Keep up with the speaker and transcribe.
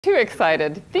Too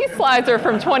excited. These slides are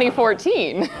from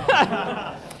 2014.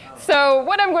 So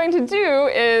what I'm going to do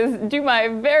is do my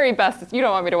very best. You don't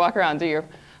want me to walk around, do you?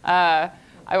 I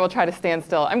will try to stand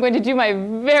still. I'm going to do my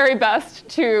very best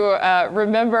to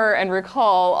remember and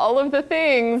recall all of the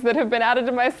things that have been added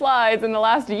to my slides in the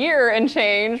last year and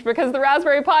change, because the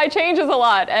Raspberry Pi changes a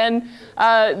lot, and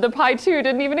the Pi 2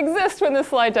 didn't even exist when this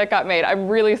slide deck got made. I'm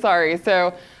really sorry.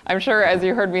 So I'm sure, as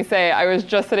you heard me say, I was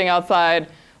just sitting outside,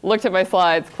 looked at my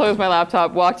slides, closed my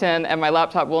laptop, walked in, and my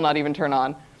laptop will not even turn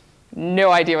on.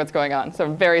 No idea what's going on, so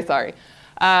I'm very sorry.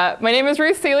 My name is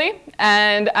Ruth Suehle,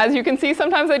 and as you can see,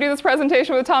 sometimes I do this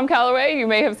presentation with Tom Callaway. You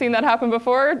may have seen that happen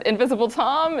before. Invisible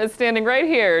Tom is standing right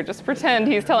here. Just pretend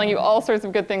he's telling you all sorts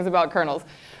of good things about kernels.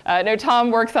 No,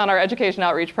 Tom works on our education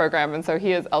outreach program, and so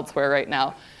he is elsewhere right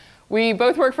now. We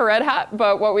both work for Red Hat,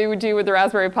 but what we would do with the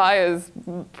Raspberry Pi is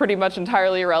pretty much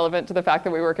entirely irrelevant to the fact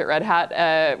that we work at Red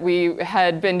Hat. We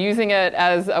had been using it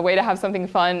as a way to have something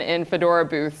fun in Fedora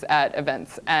booths at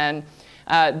events. And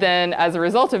then, as a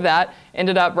result of that,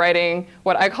 ended up writing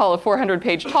what I call a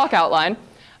 400-page talk outline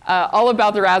all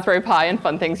about the Raspberry Pi and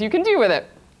fun things you can do with it.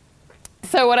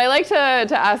 So what I like to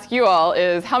ask you all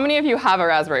is, how many of you have a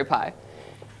Raspberry Pi?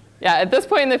 Yeah, at this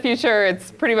point in the future,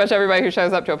 it's pretty much everybody who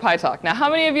shows up to a Pi Talk. Now,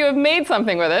 how many of you have made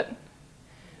something with it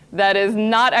that is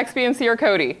not XBMC or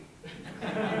Kodi?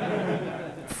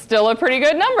 Still a pretty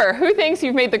good number. Who thinks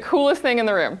you've made the coolest thing in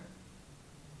the room?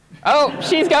 Oh,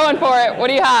 she's going for it. What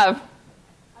do you have?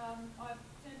 I've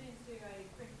turned into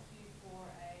a print cube for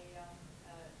a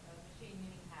machine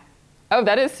knitting hack. Oh,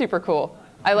 that is super cool.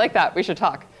 I like that. We should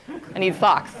talk. I need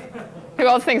socks. Who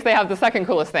else thinks they have the second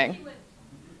coolest thing?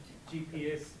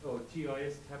 GPS or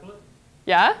GIS tablet.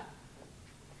 Yeah?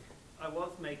 I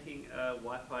was making a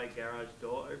Wi-Fi garage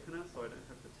door opener, so I don't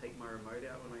have to take my remote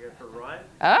out when I go for a ride.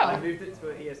 Oh. I moved it to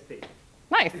an ESP.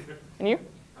 Nice. And you?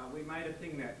 We made a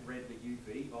thing that read the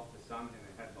UV off the sun, and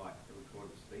it had like a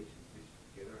recorded speech and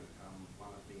stitched together, and one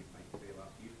of the things makes it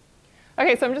up to you.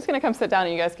 OK, so I'm just going to come sit down,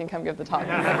 and you guys can come give the talk. Is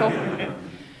that cool?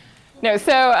 No,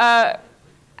 so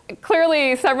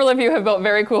clearly, several of you have built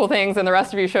very cool things, and the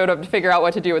rest of you showed up to figure out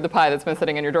what to do with the Pi that's been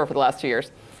sitting in your door for the last 2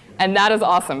 years. And that is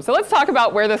awesome. So let's talk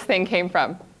about where this thing came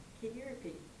from. Can you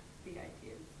repeat the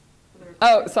ideas?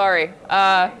 Oh, sorry.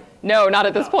 No, not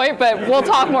at this point, but we'll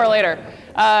talk more later.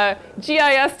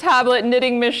 GIS tablet,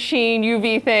 knitting machine,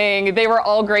 UV thing, they were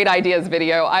all great ideas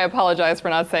video. I apologize for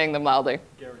not saying them loudly.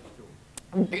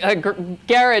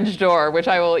 Garage door, which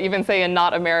I will even say in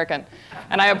not American.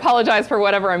 And I apologize for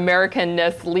whatever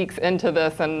Americanness leaks into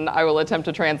this, and I will attempt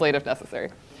to translate if necessary.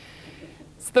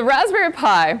 So the Raspberry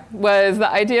Pi was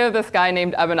the idea of this guy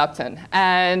named Eben Upton.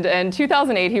 And in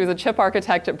 2008, he was a chip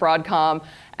architect at Broadcom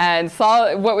and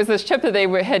saw what was this chip that they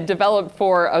had developed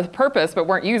for a purpose but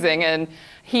weren't using. And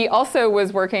he also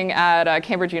was working at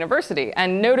Cambridge University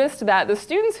and noticed that the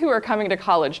students who are coming to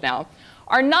college now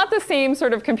are not the same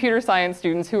sort of computer science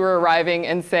students who were arriving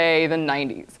in, say, the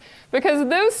 90s. Because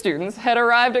those students had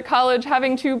arrived at college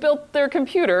having to build their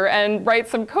computer and write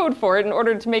some code for it in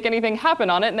order to make anything happen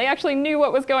on it, and they actually knew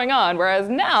what was going on. Whereas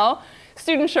now,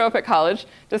 students show up at college,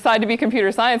 decide to be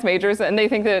computer science majors, and they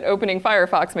think that opening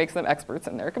Firefox makes them experts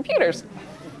in their computers.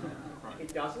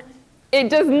 It doesn't? It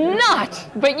does not,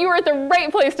 but you are at the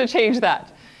right place to change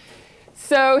that.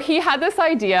 So he had this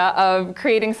idea of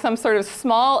creating some sort of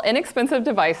small, inexpensive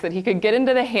device that he could get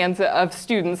into the hands of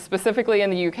students, specifically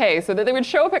in the UK, so that they would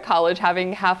show up at college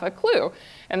having half a clue.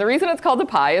 And the reason it's called the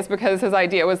Pi is because his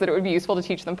idea was that it would be useful to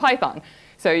teach them Python.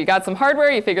 So you got some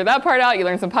hardware, you figured that part out, you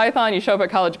learned some Python, you show up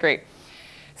at college, great.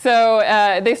 So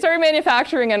they started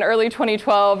manufacturing in early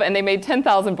 2012, and they made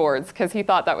 10,000 boards, because he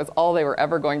thought that was all they were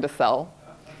ever going to sell.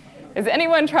 Has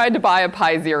anyone tried to buy a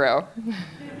Pi Zero?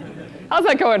 How's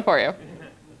that going for you?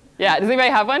 Yeah, does anybody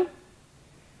have one?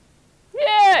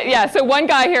 Yeah, so one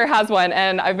guy here has one,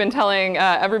 and I've been telling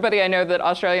everybody I know that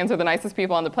Australians are the nicest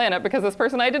people on the planet, because this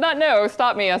person I did not know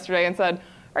stopped me yesterday and said,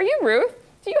 "Are you Ruth?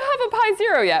 Do you have a Pi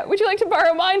Zero yet? Would you like to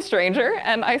borrow mine, stranger?"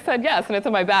 And I said yes, and it's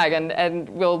in my bag, and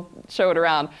we'll show it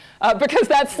around, because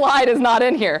that slide is not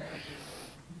in here.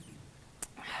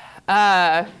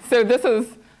 So this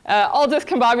is all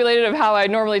discombobulated of how I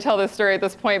normally tell this story at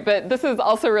this point, but this is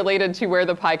also related to where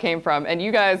the Pi came from. And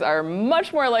you guys are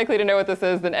much more likely to know what this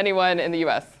is than anyone in the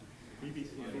US.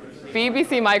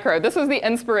 BBC Micro. This was the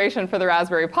inspiration for the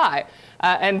Raspberry Pi.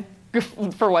 And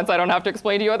for once, I don't have to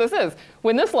explain to you what this is.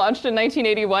 When this launched in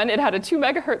 1981, it had a 2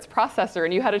 megahertz processor,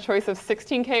 and you had a choice of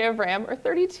 16K of RAM or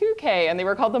 32K, and they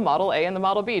were called the Model A and the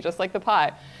Model B, just like the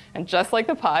Pi. And just like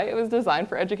the Pi, it was designed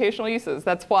for educational uses.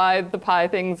 That's why the Pi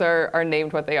things are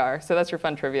named what they are. So that's your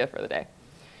fun trivia for the day.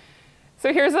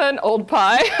 So here's an old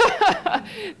Pi.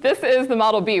 This is the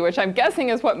Model B, which I'm guessing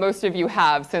is what most of you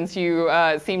have, since you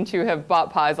seem to have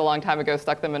bought Pis a long time ago,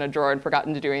 stuck them in a drawer, and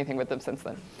forgotten to do anything with them since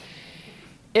then.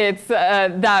 It's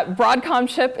that Broadcom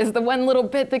chip is the one little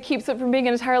bit that keeps it from being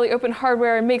entirely open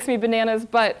hardware and makes me bananas.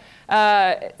 But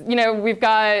you know, we've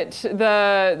got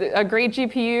a great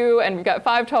GPU, and we've got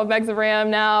 512 megs of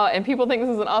RAM now, and people think this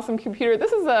is an awesome computer.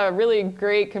 This is a really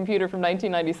great computer from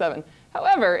 1997.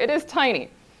 However, it is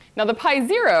tiny. Now, the Pi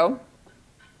Zero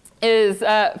is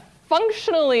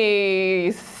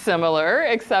functionally similar,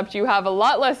 except you have a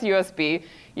lot less USB,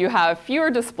 you have fewer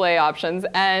display options,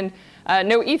 and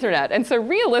no Ethernet. And so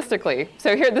realistically,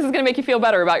 so here, this is going to make you feel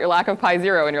better about your lack of Pi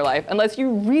Zero in your life, unless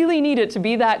you really need it to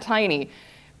be that tiny.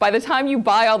 By the time you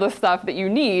buy all the stuff that you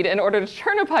need in order to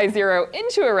turn a Pi Zero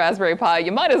into a Raspberry Pi,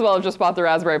 you might as well have just bought the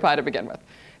Raspberry Pi to begin with.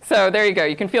 So there you go.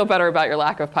 You can feel better about your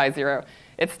lack of Pi Zero.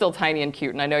 It's still tiny and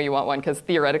cute, and I know you want one, because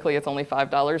theoretically it's only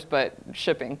 $5, but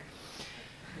shipping.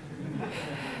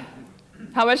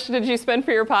 How much did you spend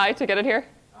for your Pi to get it here?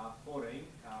 14,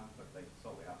 but they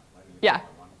sold out. Yeah,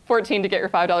 14 to get your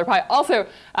 $5 Pi. Also,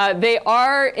 they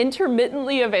are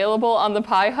intermittently available on the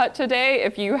Pi Hut today.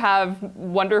 If you have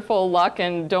wonderful luck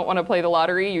and don't want to play the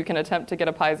lottery, you can attempt to get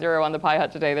a Pi Zero on the Pi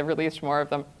Hut today. They've released more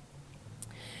of them.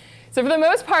 So for the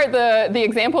most part, the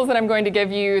examples that I'm going to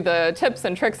give you, the tips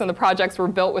and tricks and the projects were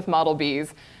built with Model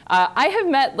Bs. I have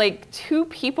met like 2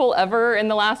 people ever in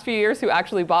the last few years who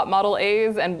actually bought Model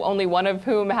As, and only one of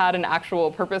whom had an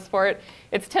actual purpose for it.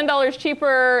 It's $10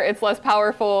 cheaper, it's less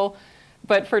powerful,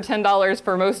 but for $10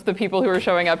 for most of the people who are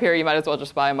showing up here, you might as well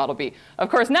just buy a Model B. Of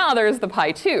course, now there's the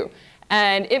Pi 2.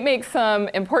 And it makes some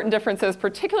important differences,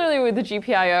 particularly with the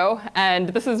GPIO. And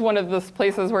this is one of those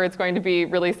places where it's going to be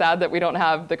really sad that we don't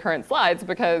have the current slides,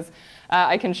 because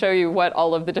I can show you what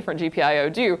all of the different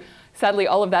GPIO do. Sadly,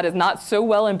 all of that is not so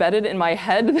well embedded in my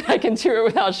head that I can do it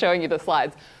without showing you the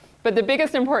slides. But the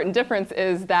biggest important difference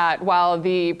is that while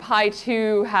the Pi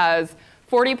 2 has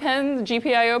 40 pins,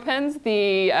 GPIO pins,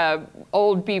 the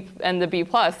old B and the B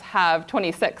Plus have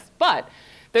 26. But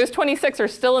those 26 are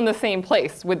still in the same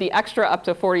place with the extra up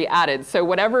to 40 added. So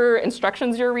whatever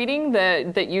instructions you're reading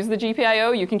that use the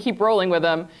GPIO, you can keep rolling with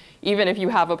them even if you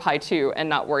have a Pi 2 and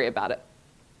not worry about it.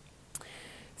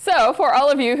 So for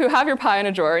all of you who have your Pi in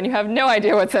a drawer and you have no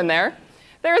idea what's in there,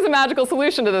 there is a magical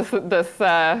solution to this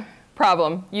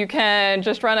problem. You can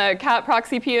just run a cat proc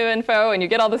CPU info and you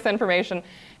get all this information.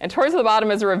 And towards the bottom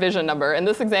is a revision number. In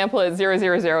this example, it's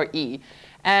 000E.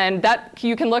 And that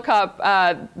you can look up,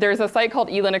 there's a site called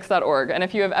elinux.org. And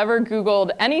if you have ever Googled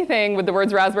anything with the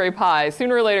words Raspberry Pi,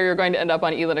 sooner or later you're going to end up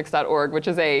on elinux.org, which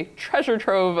is a treasure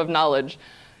trove of knowledge,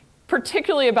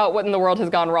 particularly about what in the world has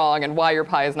gone wrong and why your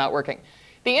Pi is not working.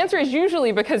 The answer is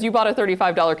usually because you bought a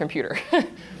 $35 computer.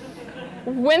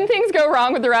 When things go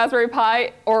wrong with the Raspberry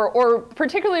Pi, or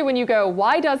particularly when you go,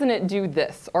 why doesn't it do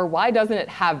this? Or why doesn't it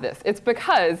have this? It's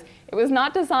because it was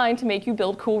not designed to make you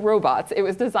build cool robots. It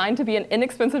was designed to be an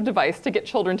inexpensive device to get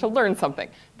children to learn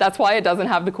something. That's why it doesn't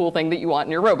have the cool thing that you want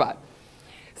in your robot.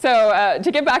 So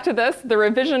to get back to this, the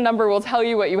revision number will tell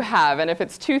you what you have. And if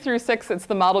it's 2 through 6, it's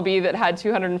the Model B that had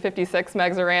 256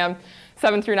 megs of RAM.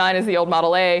 7 through 9 is the old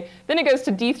Model A. Then it goes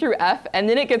to D through F, and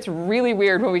then it gets really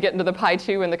weird when we get into the Pi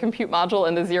 2 and the compute module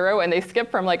and the 0, and they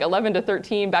skip from like 11 to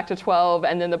 13 back to 12,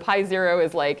 and then the Pi 0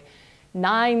 is like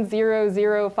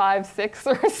 90056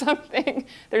 or something.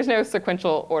 There's no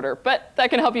sequential order, but that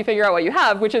can help you figure out what you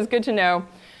have, which is good to know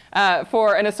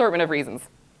for an assortment of reasons.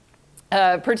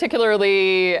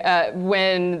 Particularly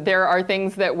when there are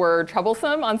things that were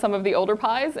troublesome on some of the older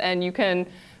Pis, and you can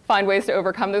find ways to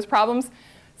overcome those problems.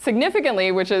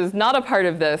 Significantly, which is not a part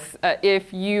of this,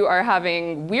 if you are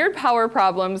having weird power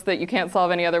problems that you can't solve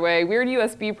any other way, weird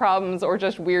USB problems, or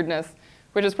just weirdness,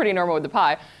 which is pretty normal with the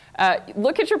Pi,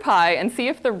 look at your Pi and see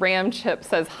if the RAM chip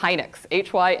says Hynix,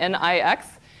 H-Y-N-I-X.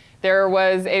 There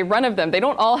was a run of them. They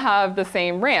don't all have the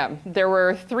same RAM. There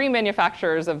were 3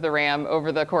 manufacturers of the RAM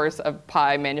over the course of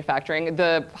Pi manufacturing.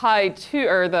 The Pi 2,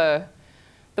 or the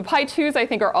Pi 2s, I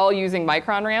think, are all using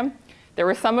Micron RAM. There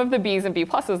were some of the Bs and B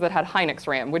pluses that had Hynix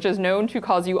RAM, which is known to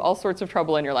cause you all sorts of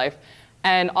trouble in your life.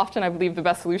 And often, I believe the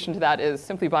best solution to that is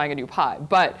simply buying a new Pi.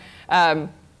 But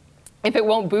if it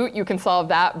won't boot, you can solve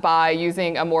that by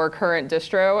using a more current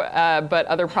distro. But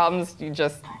other problems, you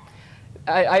just,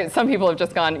 some people have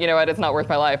just gone, you know what, it's not worth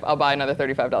my life. I'll buy another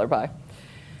 $35 Pi.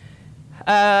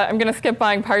 I'm going to skip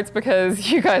buying parts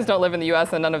because you guys don't live in the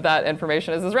US and none of that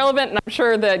information is as relevant. And I'm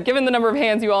sure that given the number of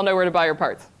hands, you all know where to buy your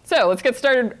parts. So let's get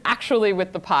started actually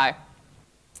with the Pi.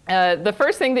 The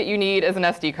first thing that you need is an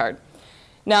SD card.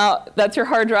 Now, that's your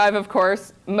hard drive, of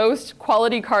course. Most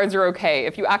quality cards are OK.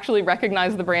 If you actually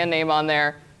recognize the brand name on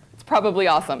there, it's probably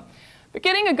awesome. But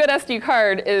getting a good SD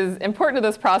card is important to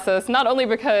this process, not only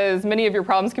because many of your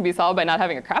problems can be solved by not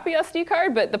having a crappy SD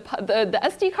card, but the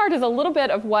SD card is a little bit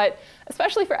of what,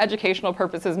 especially for educational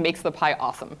purposes, makes the Pi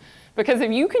awesome. Because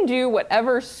if you can do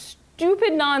whatever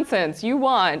stupid nonsense you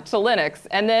want to Linux,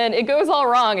 and then it goes all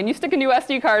wrong, and you stick a new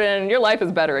SD card in, and your life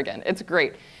is better again. It's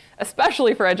great,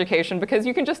 especially for education, because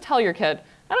you can just tell your kid,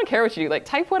 I don't care what you do, like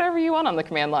type whatever you want on the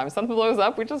command line. If something blows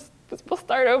up, we'll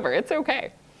start over. It's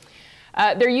okay.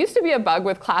 There used to be a bug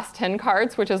with class 10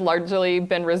 cards, which has largely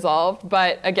been resolved.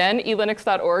 But again,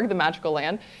 elinux.org, the magical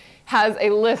land, has a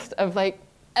list of like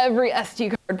every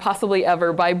SD card possibly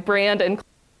ever by brand and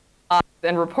class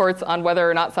and reports on whether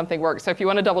or not something works. So if you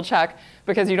want to double check,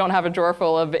 because you don't have a drawer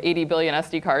full of 80 billion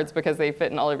SD cards because they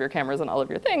fit in all of your cameras and all of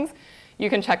your things, you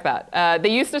can check that.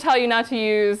 They used to tell you not to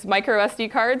use micro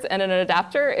SD cards and an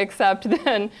adapter, except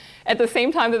then at the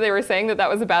same time that they were saying that that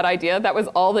was a bad idea, that was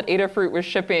all that Adafruit was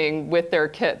shipping with their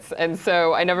kits. And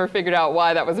so I never figured out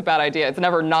why that was a bad idea. It's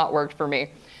never not worked for me.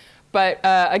 But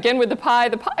again, with the Pi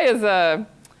is a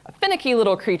finicky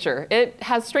little creature. It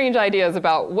has strange ideas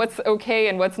about what's OK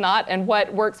and what's not. And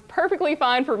what works perfectly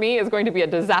fine for me is going to be a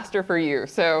disaster for you.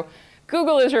 So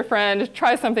Google is your friend.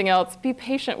 Try something else. Be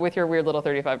patient with your weird little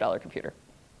 $35 computer.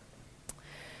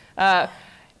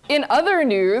 In other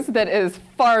news that is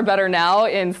far better now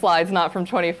in slides not from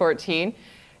 2014,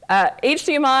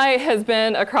 HDMI has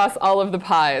been across all of the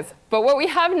Pis. But what we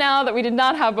have now that we did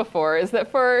not have before is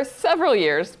that for several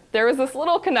years, there was this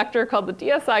little connector called the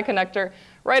DSI connector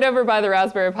right over by the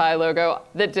Raspberry Pi logo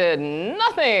that did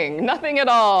nothing at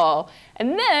all.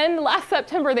 And then last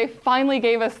September, they finally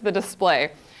gave us the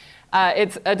display.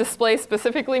 It's a display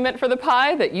specifically meant for the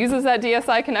Pi that uses that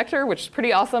DSI connector, which is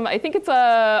pretty awesome. I think it's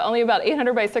only about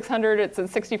 800 by 600. It's at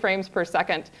 60 frames per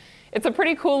second. It's a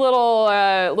pretty cool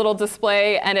little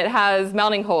display, and it has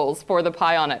mounting holes for the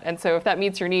Pi on it. And so if that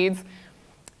meets your needs,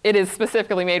 it is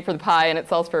specifically made for the Pi, and it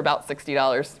sells for about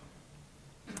 $60.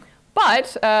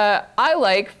 But I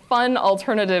like fun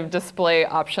alternative display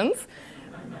options.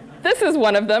 This is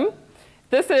one of them.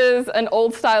 This is an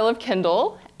old style of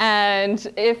Kindle. And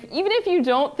even if you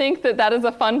don't think that that is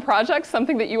a fun project,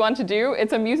 something that you want to do,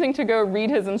 it's amusing to go read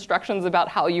his instructions about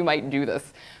how you might do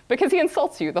this. Because he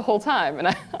insults you the whole time, and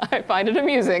I find it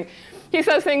amusing. He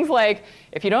says things like,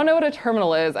 if you don't know what a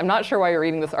terminal is, I'm not sure why you're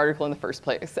reading this article in the first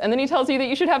place. And then he tells you that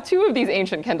you should have 2 of these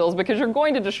ancient Kindles because you're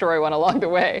going to destroy one along the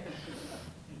way.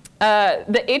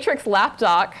 The Atrix lap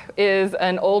dock is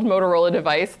an old Motorola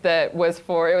device that was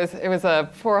it was a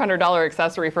 $400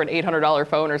 accessory for an $800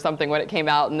 phone or something when it came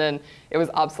out, and then it was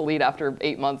obsolete after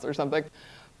 8 months or something.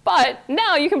 But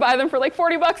now you can buy them for like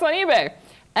 40 bucks on eBay.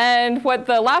 And what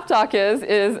the lap dock is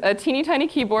a teeny tiny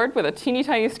keyboard with a teeny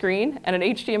tiny screen and an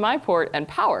HDMI port and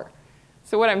power.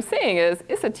 So what I'm saying is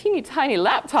it's a teeny tiny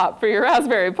laptop for your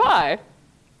Raspberry Pi.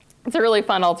 It's a really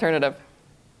fun alternative.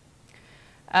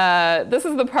 This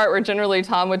is the part where generally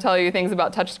Tom would tell you things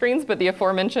about touchscreens, but the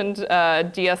aforementioned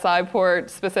DSI port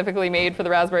specifically made for the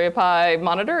Raspberry Pi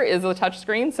monitor is a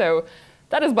touchscreen. So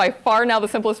that is by far now the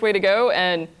simplest way to go,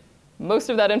 and most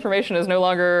of that information is no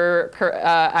longer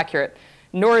accurate,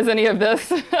 nor is any of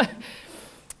this.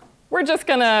 We're just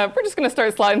gonna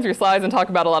start sliding through slides and talk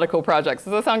about a lot of cool projects.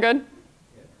 Does that sound good?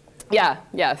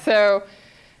 Yeah. So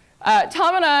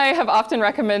Tom and I have often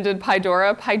recommended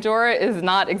Pidora. Pidora is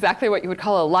not exactly what you would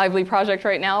call a lively project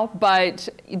right now, but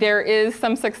there is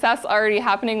some success already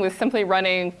happening with simply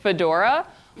running Fedora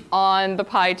on the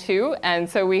Pi 2, and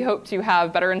so we hope to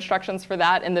have better instructions for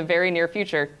that in the very near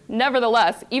future.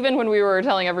 Nevertheless, even when we were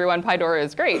telling everyone Pidora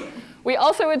is great, we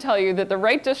also would tell you that the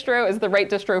right distro is the right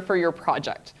distro for your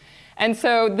project. And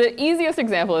so the easiest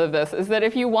example of this is that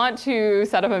if you want to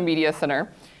set up a media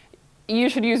center, you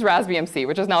should use RasBMC,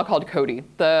 which is now called Kodi.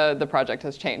 The project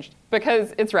has changed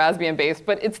because it's Raspbian based,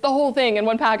 but it's the whole thing in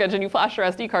one package, and you flash your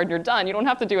SD card and you're done. You don't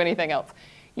have to do anything else.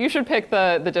 You should pick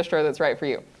the distro that's right for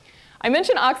you. I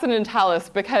mentioned Occidentalis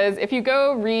because if you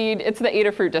go read, it's the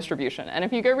Adafruit distribution, and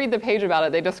if you go read the page about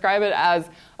it, they describe it as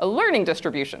a learning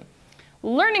distribution.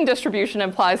 Learning distribution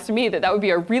implies to me that that would be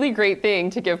a really great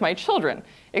thing to give my children.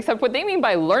 Except what they mean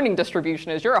by learning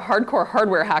distribution is you're a hardcore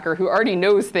hardware hacker who already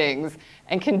knows things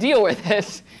and can deal with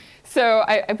it. So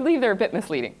I believe they're a bit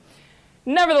misleading.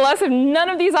 Nevertheless, if none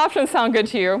of these options sound good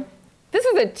to you, this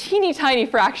is a teeny tiny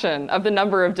fraction of the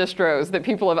number of distros that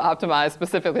people have optimized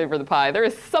specifically for the Pi. There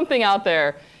is something out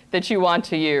there that you want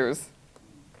to use.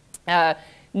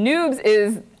 Noobs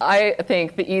is, I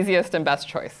think, the easiest and best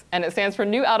choice. And it stands for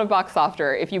New Out-of-Box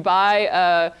Software. If you buy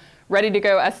a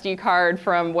ready-to-go SD card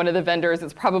from one of the vendors,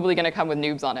 it's probably going to come with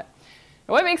Noobs on it.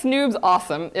 And what makes Noobs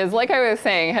awesome is, like I was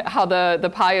saying, how the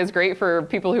Pi is great for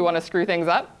people who want to screw things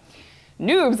up.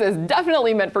 Noobs is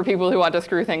definitely meant for people who want to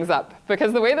screw things up,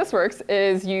 because the way this works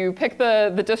is you pick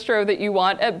the distro that you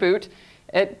want at boot,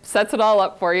 it sets it all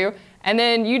up for you, and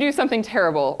then you do something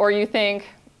terrible, or you think,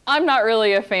 I'm not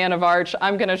really a fan of Arch,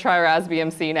 I'm going to try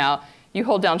RasBMC now. You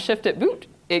hold down Shift at boot,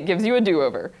 it gives you a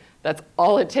do-over. That's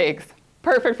all it takes.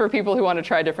 Perfect for people who want to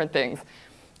try different things.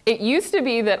 It used to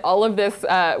be that all of this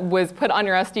was put on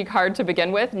your SD card to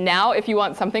begin with. Now, if you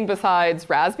want something besides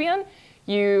Raspbian,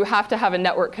 you have to have a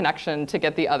network connection to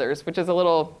get the others, which is a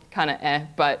little kind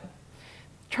of but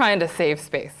trying to save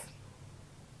space.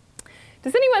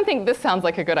 Does anyone think this sounds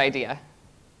like a good idea?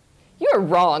 You are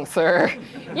wrong, sir.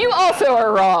 You also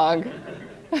are wrong.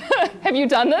 Have you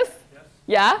done this? Yes.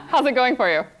 Yeah? How's it going for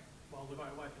you? Well, we're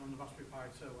working on the Raspberry Pi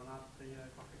 2 and I had the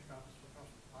graphics drivers for the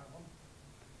Raspberry Pi 1.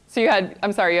 So you had,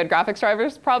 I'm sorry, you had graphics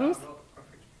drivers problems? I wrote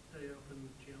graphics, the open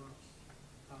GLS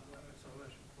hardware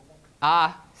acceleration for one.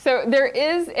 Ah, so there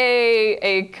is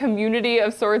a community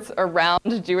of sorts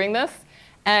around doing this.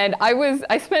 And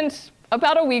I spent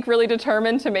about a week really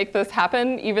determined to make this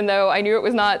happen, even though I knew it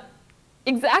was not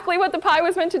exactly what the Pi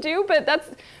was meant to do, but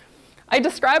I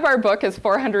describe our book as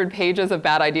 400 pages of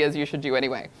bad ideas you should do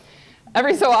anyway.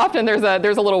 Every so often there's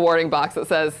a little warning box that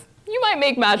says, you might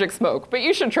make magic smoke, but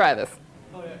you should try this.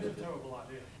 Oh yeah, it's a terrible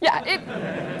idea.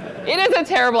 Yeah, it is a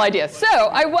terrible idea.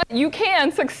 So you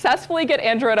can successfully get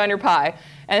Android on your Pi,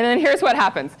 and then here's what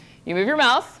happens. You move your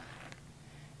mouse,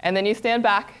 and then you stand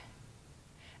back,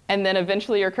 and then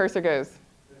eventually your cursor goes.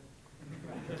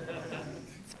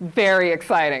 It's very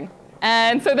exciting.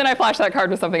 And so then I flash that card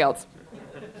with something else.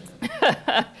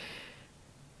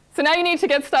 So now you need to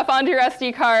get stuff onto your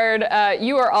SD card.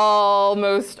 You are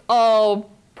almost all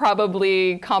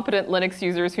probably competent Linux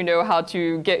users who know how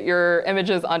to get your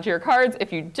images onto your cards.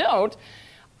 If you don't,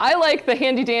 I like the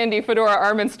handy-dandy Fedora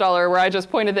ARM installer where I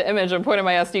just pointed the image and pointed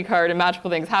my SD card and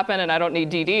magical things happen and I don't need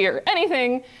DD or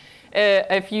anything.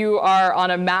 If you are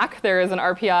on a Mac, there is an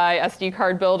RPI SD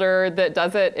card builder that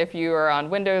does it. If you are on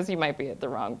Windows, you might be at the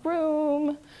wrong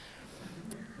room.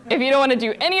 If you don't want to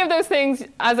do any of those things,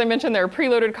 as I mentioned, there are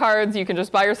preloaded cards. You can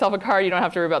just buy yourself a card. You don't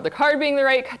have to worry about the card being the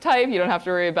right type. You don't have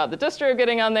to worry about the distro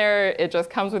getting on there. It just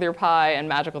comes with your Pi, and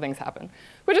magical things happen,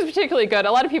 which is particularly good.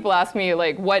 A lot of people ask me,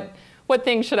 like, what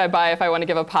things should I buy if I want to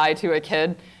give a Pi to a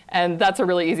kid? And that's a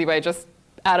really easy way. Just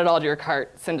add it all to your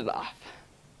cart, send it off.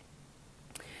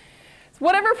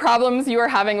 Whatever problems you are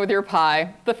having with your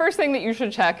Pi, the first thing that you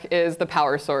should check is the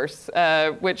power source,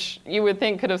 which you would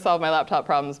think could have solved my laptop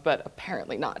problems, but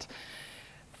apparently not.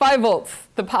 5 volts.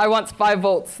 The Pi wants 5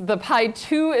 volts. The Pi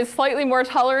 2 is slightly more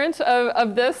tolerant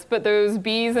of this, but those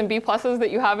Bs and B pluses that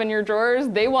you have in your drawers,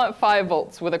 they want 5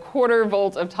 volts with a 1/4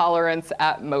 volt of tolerance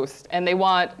at most, and they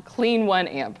want clean 1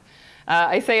 amp.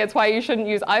 I say it's why you shouldn't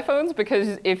use iPhones,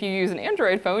 because if you use an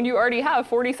Android phone, you already have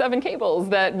 47 cables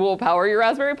that will power your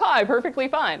Raspberry Pi perfectly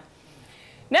fine.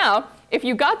 Now, if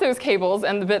you got those cables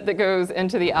and the bit that goes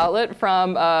into the outlet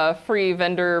from a free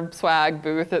vendor swag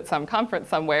booth at some conference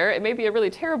somewhere, it may be a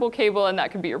really terrible cable, and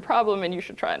that could be your problem, and you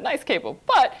should try a nice cable.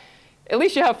 But at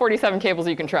least you have 47 cables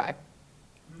you can try.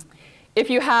 If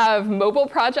you have mobile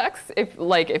projects,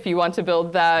 if you want to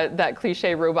build that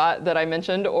cliche robot that I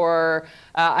mentioned, or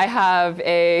I have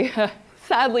a,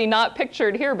 sadly not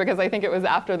pictured here because I think it was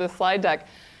after this slide deck,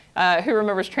 who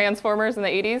remembers Transformers in the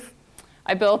 80s?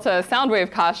 I built a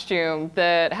Soundwave costume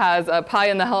that has a Pi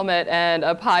in the helmet and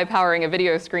a Pi powering a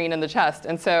video screen in the chest.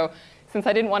 And so since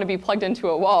I didn't want to be plugged into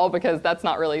a wall, because that's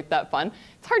not really that fun,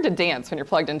 it's hard to dance when you're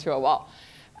plugged into a wall.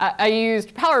 I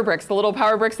used power bricks, the little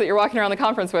power bricks that you're walking around the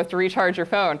conference with to recharge your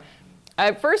phone.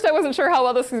 At first, I wasn't sure how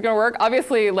well this was going to work.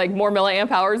 Obviously, like more milliamp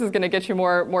hours is going to get you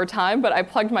more time, but I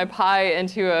plugged my Pi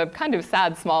into a kind of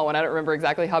sad small one. I don't remember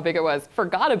exactly how big it was.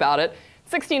 Forgot about it.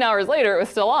 16 hours later, it was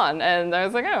still on, and I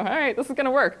was like, oh, all right, this is going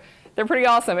to work. They're pretty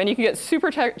awesome, and you can get super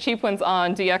cheap ones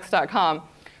on DX.com,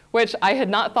 which I had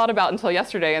not thought about until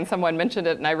yesterday, and someone mentioned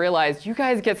it, and I realized you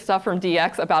guys get stuff from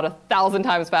DX about 1,000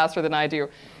 times faster than I do.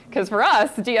 Because for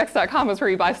us, DX.com is where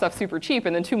you buy stuff super cheap,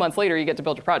 and then 2 months later, you get to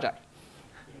build your project.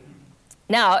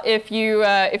 Now, if you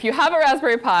have a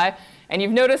Raspberry Pi, and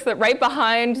you've noticed that right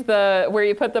behind where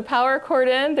you put the power cord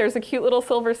in, there's a cute little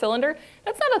silver cylinder.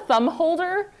 That's not a thumb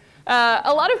holder.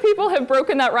 A lot of people have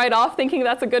broken that right off, thinking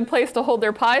that's a good place to hold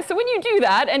their Pi. So when you do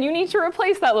that, and you need to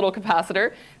replace that little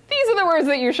capacitor, these are the words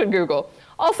that you should Google.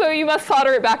 Also, you must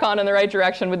solder it back on in the right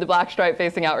direction with the black stripe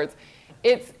facing outwards.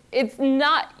 It's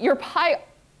not, your Pi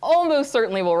almost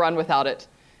certainly will run without it.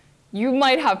 You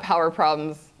might have power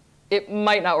problems. It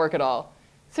might not work at all.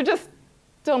 So just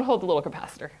don't hold the little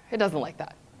capacitor. It doesn't like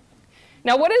that.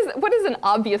 Now, what is an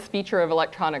obvious feature of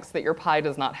electronics that your Pi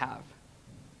does not have?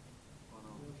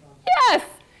 Yes!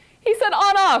 He said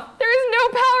on off. There is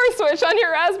no power switch on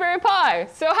your Raspberry Pi.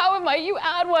 So how might you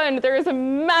add one? There is a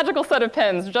magical set of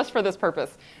pins just for this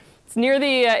purpose. It's near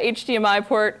the HDMI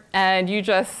port, and you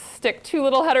just stick 2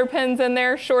 little header pins in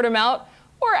there, short them out,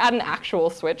 or add an actual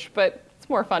switch, but it's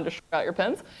more fun to short out your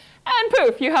pins. And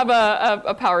poof, you have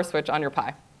a power switch on your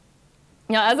Pi.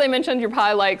 Now, as I mentioned, your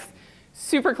Pi likes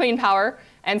super clean power,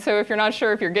 and so if you're not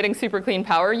sure if you're getting super clean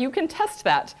power, you can test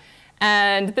that.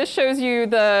 And this shows you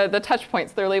the touch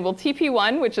points. They're labeled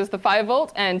TP1, which is the 5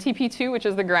 volt, and TP2, which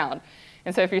is the ground.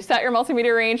 And so if you set your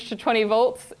multimeter range to 20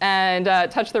 volts and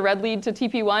touch the red lead to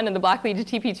TP1 and the black lead to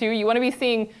TP2, you want to be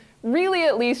seeing really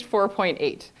at least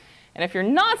 4.8. And if you're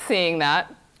not seeing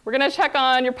that, we're going to check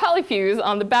on your polyfuse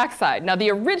on the backside. Now,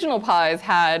 the original Pis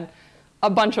had a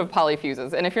bunch of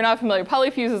polyfuses. And if you're not familiar,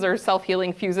 polyfuses are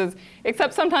self-healing fuses,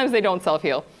 except sometimes they don't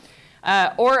self-heal.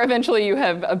 Or eventually you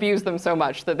have abused them so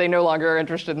much that they no longer are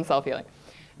interested in self-healing.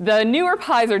 The newer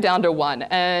Pis are down to 1.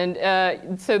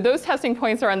 And so those testing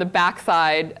points are on the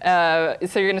backside.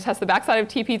 So you're going to test the backside of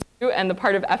TP2 and the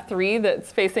part of F3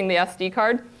 that's facing the SD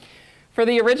card. For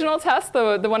the original test,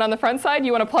 the one on the front side,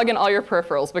 you want to plug in all your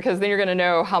peripherals, because then you're going to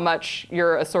know how much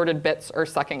your assorted bits are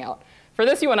sucking out. For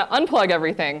this, you want to unplug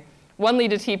everything. 1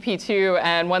 lead to TP2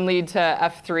 and 1 lead to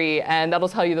F3, and that'll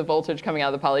tell you the voltage coming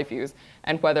out of the polyfuse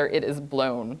and whether it is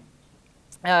blown.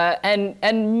 And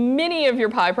many of your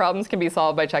Pi problems can be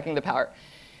solved by checking the power.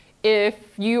 If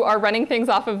you are running things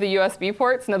off of the USB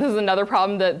ports, now this is another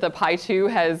problem that the Pi 2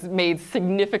 has made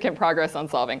significant progress on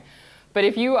solving. But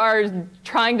if you are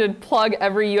trying to plug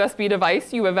every USB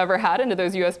device you have ever had into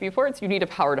those USB ports, you need a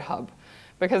powered hub.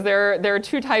 Because there are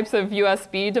 2 types of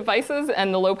USB devices,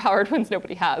 and the low-powered ones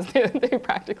nobody has. They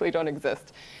practically don't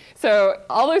exist. So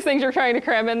all those things you're trying to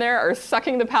cram in there are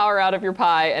sucking the power out of your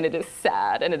Pi, and it is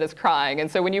sad, and it is crying. And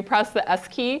so when you press the S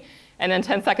key, and then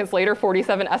 10 seconds later,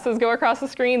 47 S's go across the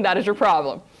screen, that is your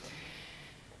problem.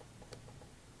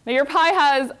 Now, your Pi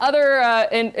has other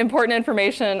important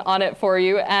information on it for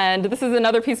you, and this is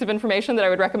another piece of information that I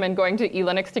would recommend going to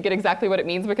eLinux to get exactly what it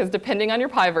means, because depending on your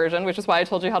Pi version, which is why I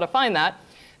told you how to find that,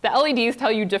 the LEDs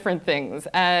tell you different things.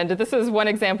 And this is one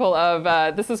example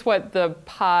of, this is what the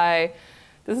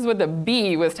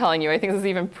B was telling you. I think this is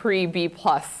even pre-B+.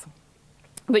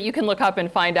 But you can look up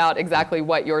and find out exactly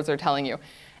what yours are telling you.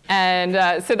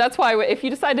 And so that's why if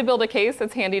you decide to build a case,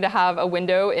 it's handy to have a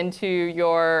window into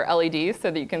your LEDs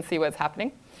so that you can see what's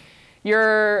happening.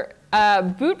 Your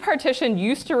boot partition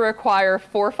used to require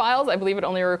 4 files. I believe it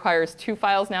only requires 2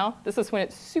 files now. This is when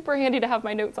it's super handy to have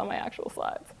my notes on my actual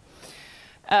slides.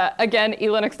 Again,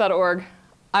 eLinux.org.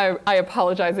 I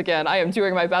apologize again. I am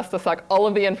doing my best to suck all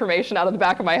of the information out of the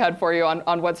back of my head for you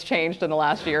on what's changed in the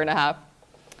last year and a half.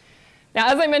 Now,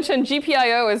 as I mentioned,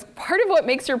 GPIO is part of what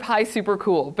makes your Pi super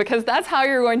cool, because that's how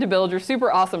you're going to build your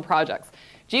super awesome projects.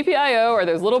 GPIO are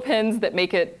those little pins that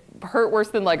make it hurt worse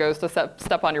than Legos to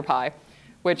step on your Pi,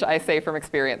 which I say from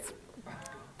experience.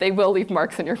 They will leave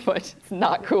marks in your foot. It's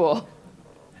not cool.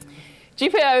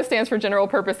 GPIO stands for General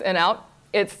Purpose In-Out.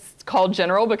 It's called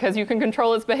general because you can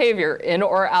control its behavior in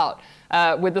or out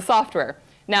with the software.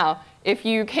 Now, if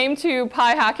you came to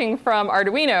Pi hacking from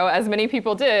Arduino, as many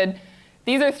people did,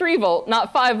 these are 3 volt,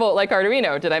 not 5 volt like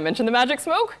Arduino. Did I mention the magic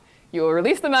smoke? You will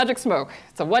release the magic smoke.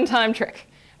 It's a one-time trick.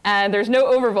 And there's no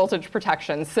overvoltage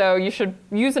protection, so you should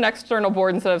use an external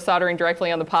board instead of soldering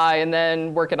directly on the Pi and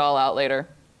then work it all out later.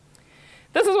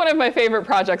 This is one of my favorite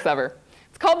projects ever.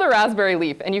 It's called the Raspberry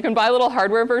Leaf, and you can buy little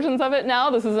hardware versions of it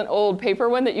now. This is an old paper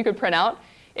one that you could print out.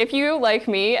 If you, like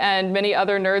me and many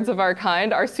other nerds of our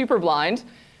kind, are super blind,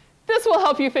 this will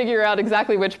help you figure out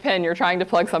exactly which pin you're trying to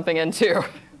plug something into.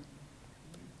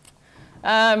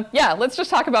 Yeah, let's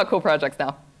just talk about cool projects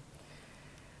now.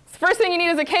 The first thing you need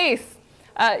is a case.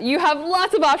 You have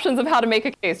lots of options of how to make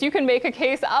a case. You can make a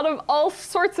case out of all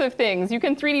sorts of things. You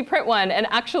can 3D print one, and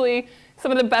actually,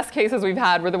 some of the best cases we've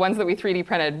had were the ones that we 3D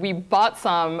printed. We bought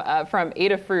some from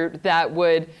Adafruit that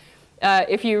would,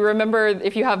 if you remember,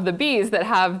 if you have the Bs that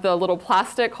have the little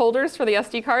plastic holders for the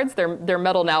SD cards, they're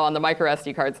metal now on the micro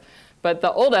SD cards. But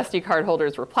the old SD card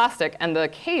holders were plastic, and the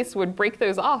case would break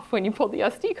those off when you pulled the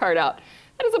SD card out.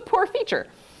 That is a poor feature.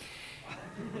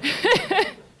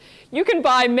 You can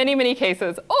buy many, many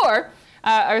cases. Or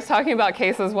I was talking about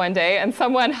cases one day, and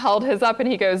someone held his up, and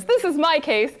he goes, "This is my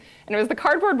case." And it was the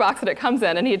cardboard box that it comes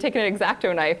in, and he had taken an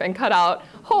X-Acto knife and cut out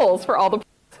holes for all the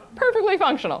parts. Perfectly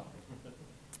functional.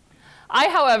 I,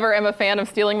 however, am a fan of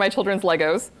stealing my children's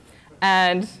Legos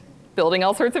and building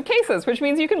all sorts of cases, which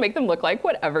means you can make them look like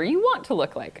whatever you want to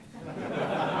look like.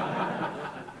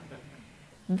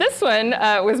 This one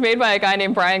was made by a guy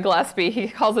named Brian Gillespie. He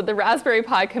calls it the Raspberry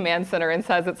Pi Command Center and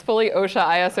says it's fully OSHA,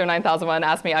 ISO 9001,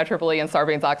 ASME, IEEE, and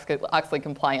Sarbanes-Oxley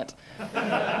compliant.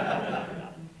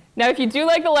 Now, if you do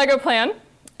like the Lego plan,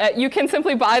 you can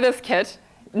simply buy this kit.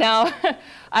 Now,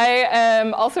 I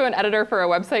am also an editor for a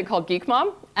website called Geek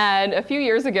Mom. And a few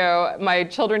years ago, my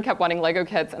children kept wanting Lego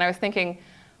kits. And I was thinking,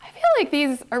 I feel like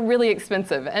these are really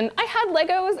expensive. And I had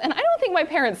Legos, and I don't think my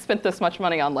parents spent this much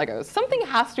money on Legos. Something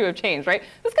has to have changed, right?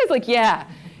 This guy's like, yeah,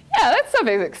 that stuff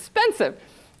is expensive.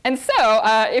 And so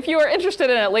if you are interested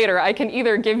in it later, I can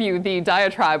either give you the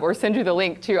diatribe or send you the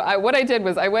link to, what I did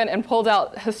was I went and pulled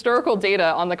out historical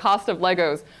data on the cost of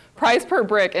Legos, price per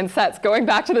brick and sets going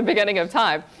back to the beginning of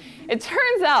time. It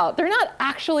turns out they're not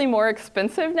actually more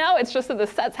expensive now. It's just that the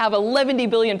sets have 11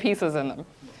 billion pieces in them.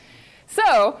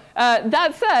 So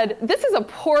that said, this is a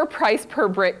poor price per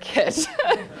brick kit.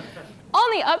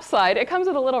 On the upside, it comes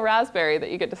with a little raspberry that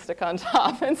you get to stick on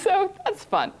top. And so that's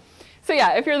fun. So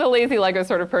yeah, if you're the lazy Lego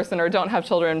sort of person or don't have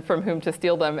children from whom to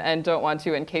steal them and don't want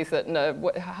to encase it in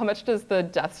a, how much does the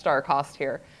Death Star cost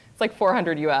here? It's like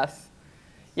 400 US.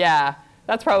 Yeah,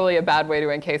 that's probably a bad way to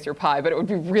encase your Pi, but it would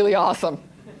be really awesome.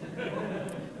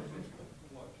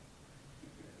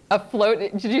 A float?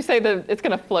 Did you say that it's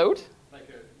going to float? Make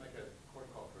a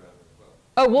quadcopter out of it as well.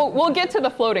 Oh, we'll get to the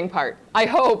floating part. I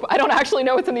hope. I don't actually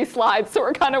know what's in these slides, so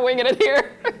we're kind of winging it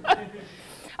here.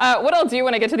 What I'll do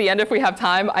when I get to the end, if we have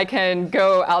time, I can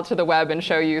go out to the web and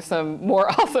show you some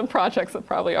more awesome projects that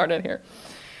probably aren't in here.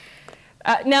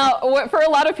 Now, for a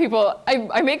lot of people,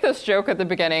 I make this joke at the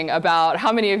beginning about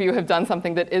how many of you have done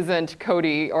something that isn't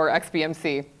Kodi or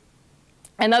XBMC.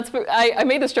 And I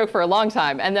made this joke for a long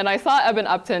time. And then I saw Eben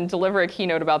Upton deliver a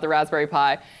keynote about the Raspberry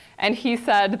Pi. And he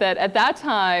said that at that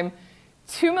time,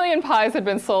 2 million Pis had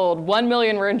been sold, 1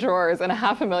 million were in drawers, and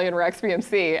 500,000 were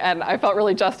XBMC. And I felt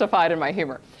really justified in my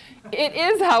humor. It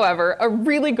is, however, a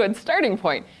really good starting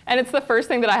point. And it's the first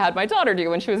thing that I had my daughter do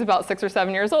when she was about 6 or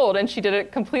 7 years old. And she did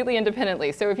it completely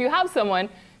independently. So if you have someone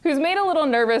who's made a little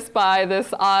nervous by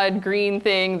this odd green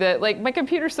thing that, like, my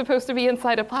computer's supposed to be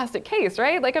inside a plastic case,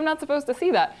 right? Like, I'm not supposed to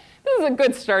see that. This is a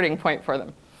good starting point for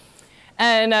them.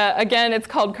 And again, it's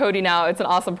called Kodi now. It's an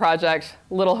awesome project,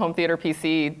 little home theater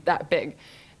PC, that big.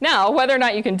 Now, whether or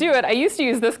not you can do it, I used to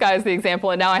use this guy as the example,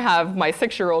 and now I have my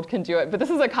 6-year-old can do it. But this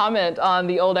is a comment on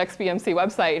the old XBMC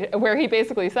website where he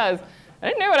basically says, I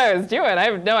didn't know what I was doing. I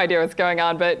have no idea what's going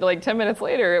on, but like 10 minutes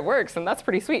later, it works, and that's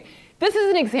pretty sweet. This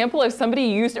is an example of somebody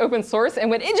used open source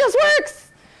and went, it just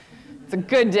works. It's a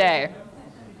good day.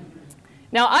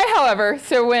 Now, however,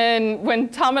 so when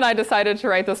Tom and I decided to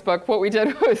write this book, what we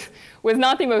did was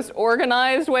not the most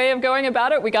organized way of going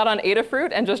about it. We got on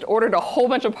Adafruit and just ordered a whole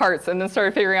bunch of parts and then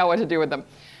started figuring out what to do with them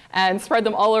and spread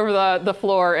them all over the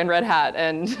floor in Red Hat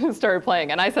and started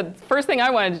playing. And I said, first thing I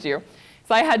wanted to do,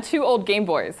 so I had 2 old Game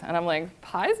Boys. And I'm like,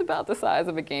 Pi's about the size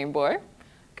of a Game Boy.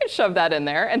 I could shove that in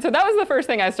there. And so that was the first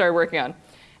thing I started working on.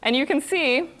 And you can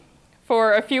see,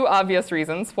 for a few obvious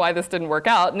reasons, why this didn't work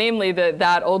out, namely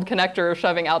that old connector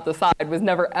shoving out the side was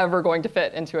never, ever going to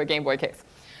fit into a Game Boy case.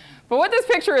 But what this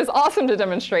picture is awesome to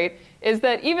demonstrate is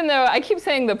that even though I keep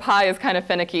saying the Pi is kind of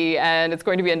finicky and it's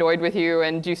going to be annoyed with you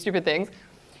and do stupid things,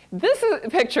 this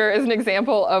picture is an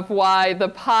example of why the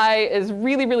Pi is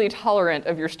really, really tolerant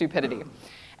of your stupidity.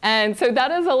 And so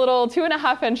that is a little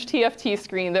 2.5-inch TFT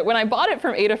screen that when I bought it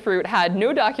from Adafruit had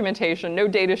no documentation, no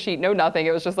data sheet, no nothing.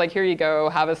 It was just like, here you go,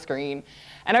 have a screen.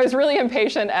 And I was really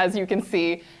impatient, as you can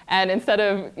see. And instead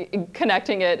of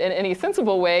connecting it in any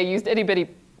sensible way, used itty-bitty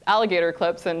alligator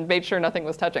clips and made sure nothing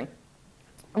was touching.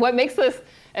 What makes this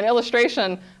an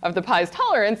illustration of the Pi's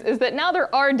tolerance is that now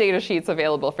there are data sheets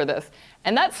available for this.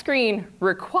 And that screen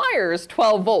requires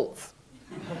 12 volts.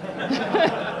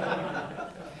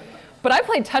 But I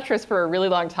played Tetris for a really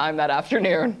long time that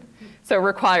afternoon. So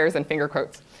requires in finger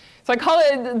quotes. So I call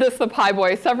this the Pi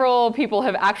Boy. Several people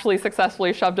have actually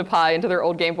successfully shoved a Pi into their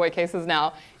old Game Boy cases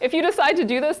now. If you decide to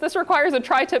do this, this requires a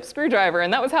tri-tip screwdriver.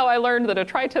 And that was how I learned that a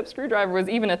tri-tip screwdriver was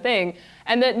even a thing.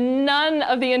 And that none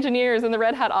of the engineers in the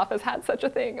Red Hat office had such a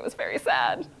thing. It was very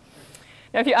sad.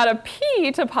 Now, if you add a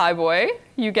P to Pi Boy,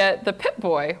 you get the Pip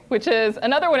Boy, which is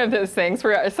another one of those things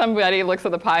where somebody looks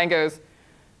at the Pi and goes,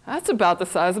 that's about the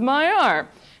size of my arm.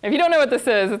 If you don't know what this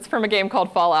is, it's from a game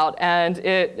called Fallout, and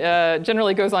it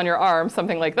generally goes on your arm,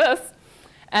 something like this.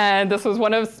 And this was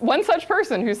one such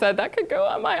person who said, that could go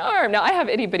on my arm. Now, I have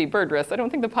itty-bitty bird wrists. I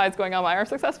don't think the Pi's going on my arm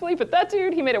successfully, but that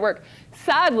dude, he made it work.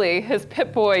 Sadly, his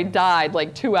Pip-Boy died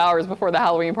like 2 hours before the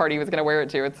Halloween party he was going to wear it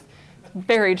to. It's a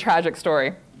very tragic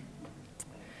story.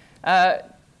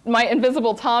 My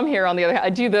invisible Tom here, on the other hand, I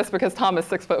do this because Tom is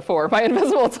 6'4". My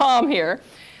invisible Tom here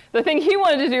The thing he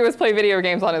wanted to do was play video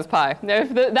games on his Pi. Now,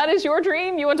 if that is your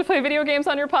dream, you want to play video games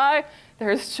on your Pi, there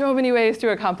are so many ways to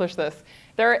accomplish this.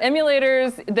 There are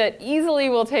emulators that easily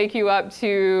will take you up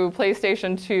to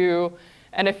PlayStation 2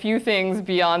 and a few things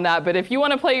beyond that. But if you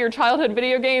want to play your childhood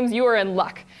video games, you are in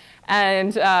luck.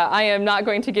 And I am not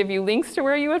going to give you links to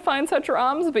where you would find such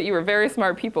ROMs, but you are very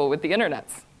smart people with the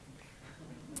internets.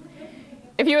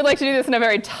 If you would like to do this in a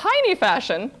very tiny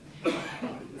fashion,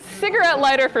 cigarette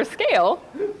lighter for scale.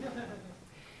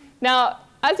 Now,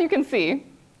 as you can see,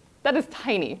 that is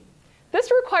tiny.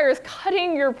 This requires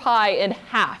cutting your Pi in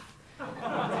half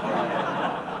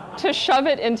to shove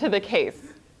it into the case.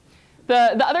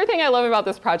 The other thing I love about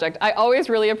this project, I always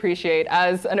really appreciate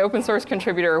as an open source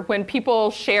contributor when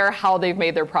people share how they've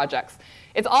made their projects.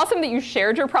 It's awesome that you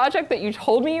shared your project, that you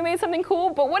told me you made something cool,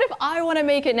 but what if I want to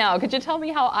make it now? Could you tell me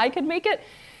how I could make it?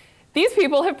 These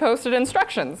people have posted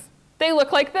instructions. They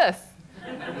look like this.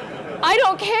 I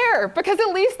don't care, because at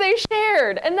least they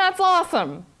shared, and that's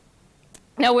awesome.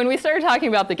 Now, when we started talking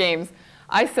about the games,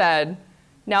 I said,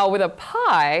 now with a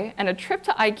Pi and a trip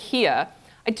to IKEA,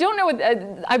 I don't know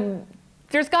what,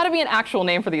 there's got to be an actual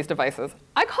name for these devices.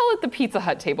 I call it the Pizza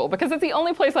Hut table, because it's the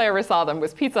only place I ever saw them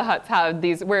was Pizza Huts have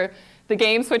these where the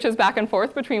game switches back and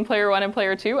forth between player 1 and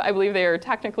player 2. I believe they are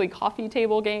technically coffee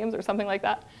table games or something like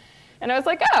that. And I was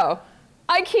like, oh,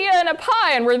 IKEA and a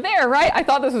Pi, and we're there, right? I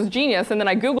thought this was genius, and then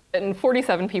I Googled it, and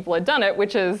 47 people had done it,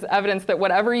 which is evidence that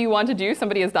whatever you want to do,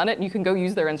 somebody has done it, and you can go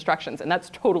use their instructions, and that's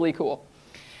totally cool.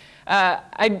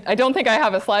 I don't think I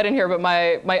have a slide in here, but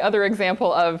my other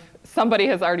example of somebody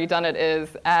has already done it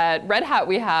is at Red Hat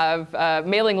we have a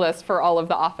mailing lists for all of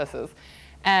the offices.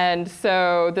 And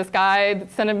so this guy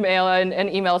sent an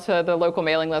email to the local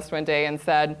mailing list one day and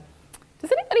said,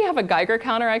 does anybody have a Geiger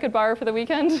counter I could borrow for the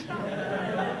weekend?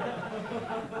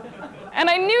 And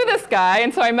I knew this guy,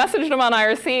 and so I messaged him on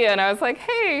IRC, and I was like,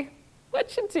 hey,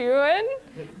 what you doing?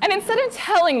 And instead of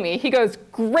telling me, he goes,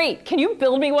 great, can you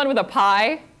build me one with a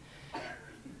Pi?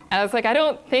 And I was like, I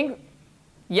don't think,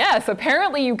 yes,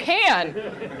 apparently you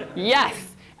can.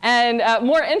 Yes. And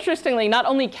more interestingly, not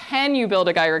only can you build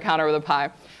a Geiger counter with a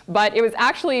Pi, but it was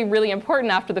actually really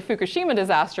important after the Fukushima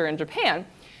disaster in Japan,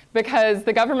 because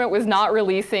the government was not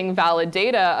releasing valid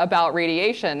data about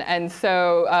radiation. And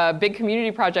so a big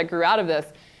community project grew out of this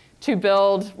to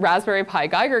build Raspberry Pi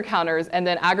Geiger counters and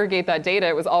then aggregate that data.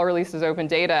 It was all released as open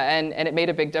data, and it made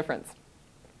a big difference.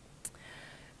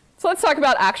 So let's talk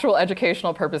about actual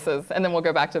educational purposes, and then we'll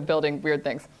go back to building weird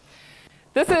things.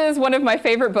 This is one of my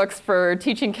favorite books for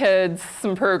teaching kids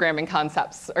some programming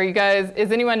concepts.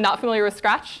 Is anyone not familiar with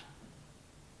Scratch?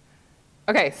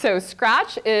 OK, so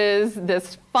Scratch is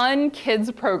this fun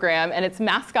kids program, and its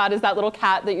mascot is that little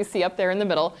cat that you see up there in the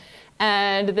middle.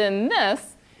 And then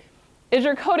this is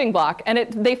your coding block,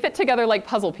 and they fit together like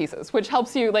puzzle pieces, which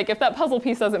helps you, like if that puzzle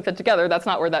piece doesn't fit together, that's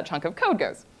not where that chunk of code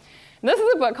goes. And this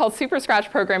is a book called Super Scratch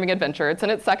Programming Adventure. It's in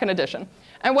its 2nd edition.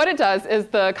 And what it does is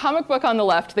the comic book on the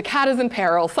left, the cat is in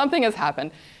peril, something has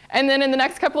happened. And then in the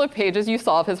next couple of pages, you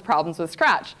solve his problems with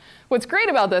Scratch. What's great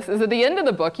about this is at the end of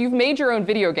the book, you've made your own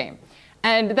video game.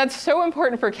 And that's so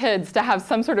important for kids to have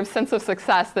some sort of sense of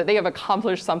success that they have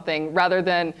accomplished something rather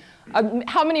than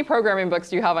how many programming books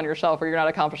do you have on your shelf where you're not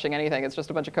accomplishing anything? It's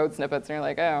just a bunch of code snippets, and you're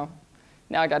like, oh,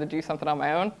 now I got to do something on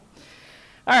my own.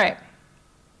 All right.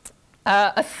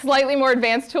 A slightly more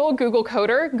advanced tool, Google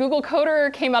Coder. Google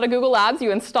Coder came out of Google Labs.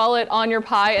 You install it on your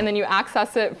Pi, and then you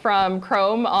access it from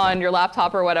Chrome on your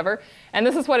laptop or whatever. And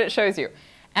this is what it shows you.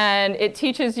 And it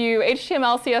teaches you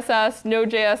HTML, CSS,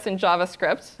 Node.js, and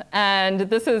JavaScript. And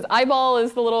this is eyeball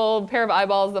is the little pair of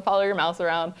eyeballs that follow your mouse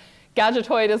around.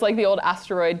 Gadgetoid is like the old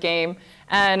asteroid game.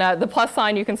 And the plus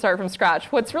sign, you can start from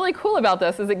scratch. What's really cool about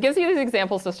this is it gives you these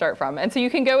examples to start from. And so you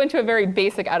can go into a very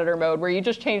basic editor mode where you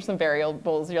just change some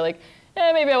variables. You're like,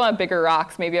 maybe I want bigger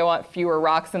rocks. Maybe I want fewer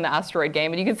rocks in the asteroid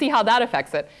game. And you can see how that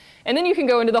affects it. And then you can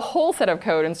go into the whole set of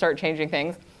code and start changing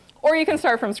things. Or you can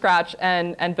start from scratch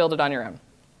and build it on your own.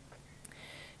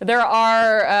 There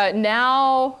are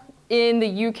now in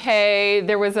the UK,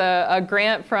 there was a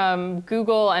grant from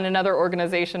Google and another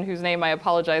organization whose name I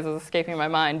apologize is escaping my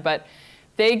mind. But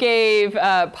they gave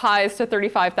Pis to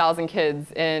 35,000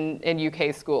 kids in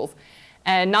UK schools.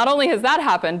 And not only has that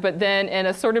happened, but then in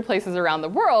assorted places around the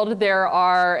world, there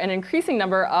are an increasing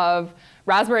number of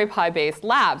Raspberry Pi-based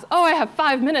labs. Oh, I have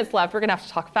 5 minutes left. We're going to have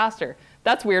to talk faster.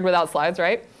 That's weird without slides,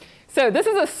 right? So this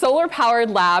is a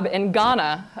solar-powered lab in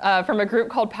Ghana from a group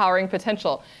called Powering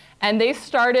Potential. And they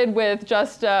started with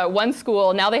just one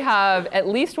school. Now they have at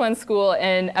least one school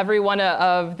in every one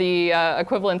of the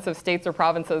equivalents of states or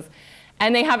provinces.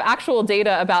 And they have actual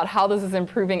data about how this is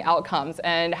improving outcomes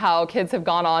and how kids have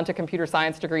gone on to computer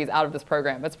science degrees out of this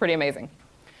program. It's pretty amazing.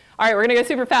 All right, we're going to go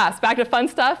super fast. Back to fun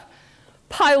stuff.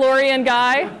 Pylorian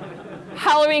guy.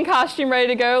 Halloween costume ready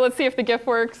to go. Let's see if the GIF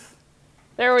works.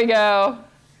 There we go.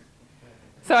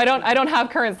 So I don't have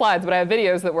current slides, but I have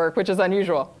videos that work, which is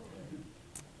unusual.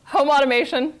 Home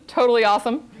automation, totally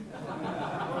awesome.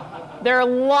 There are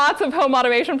lots of home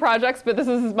automation projects, but this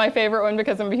is my favorite one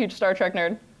because I'm a huge Star Trek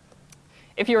nerd.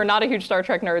 If you are not a huge Star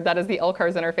Trek nerd, that is the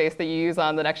LCARS interface that you use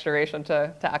on the next generation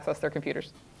to access their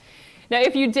computers. Now,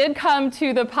 if you did come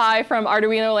to the Pi from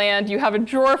Arduino land, you have a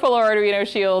drawer full of Arduino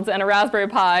shields and a Raspberry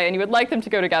Pi, and you would like them to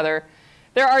go together.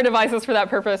 There are devices for that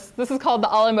purpose. This is called the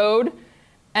a la mode.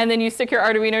 And then you stick your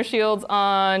Arduino shields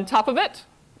on top of it,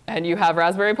 and you have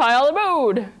Raspberry Pi a la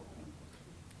mode.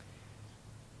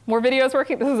 More videos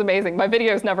working? This is amazing. My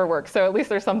videos never work, so at least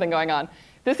there's something going on.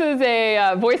 This is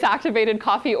a voice-activated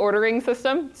coffee ordering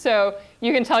system. So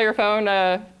you can tell your phone,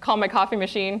 call my coffee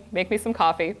machine, make me some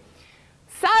coffee.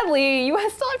 Sadly, you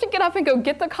still have to get up and go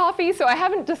get the coffee, so I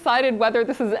haven't decided whether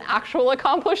this is an actual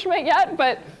accomplishment yet,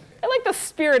 but I like the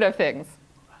spirit of things.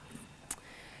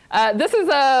 This is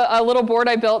a little board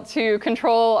I built to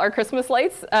control our Christmas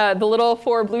lights. The little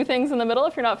 4 blue things in the middle,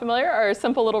 if you're not familiar, are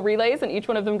simple little relays, and each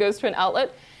one of them goes to an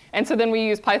outlet. And so then we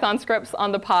use Python scripts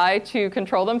on the Pi to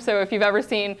control them. So if you've ever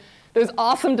seen those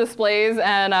awesome displays,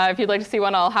 and if you'd like to see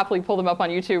one, I'll happily pull them up on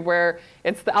YouTube, where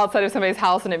it's the outside of somebody's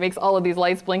house, and it makes all of these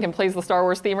lights blink and plays the Star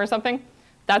Wars theme or something.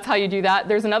 That's how you do that.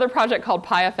 There's another project called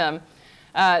PiFM.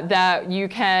 That you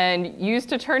can use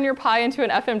to turn your Pi into an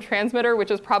FM transmitter,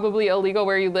 which is probably illegal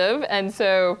where you live. And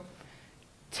so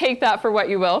take that for what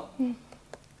you will.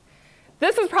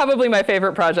 This is probably my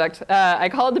favorite project. I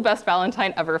call it the best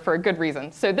Valentine ever for a good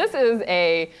reason. So this is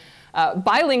a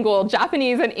bilingual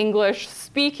Japanese and English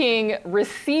speaking,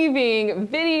 receiving,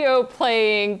 video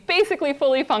playing, basically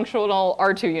fully functional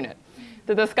R2 unit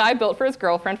that this guy built for his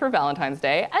girlfriend for Valentine's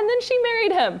Day, and then she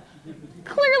married him.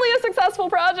 Clearly a successful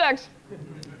project.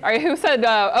 All right, who said,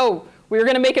 oh, we were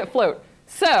going to make it float?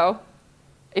 So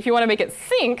if you want to make it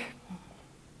sync,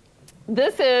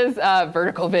 this is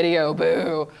vertical video,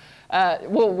 boo.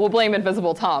 We'll blame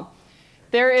Invisible Tom.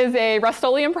 There is a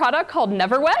Rust-Oleum product called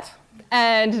NeverWet.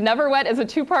 And NeverWet is a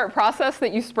 2-part process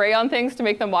that you spray on things to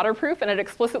make them waterproof. And it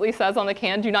explicitly says on the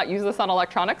can, do not use this on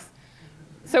electronics.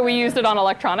 So we used it on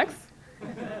electronics.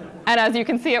 And as you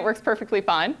can see, it works perfectly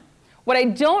fine. What I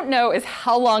don't know is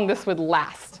how long this would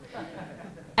last.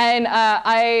 And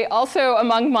I also,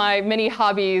 among my many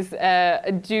hobbies,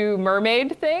 do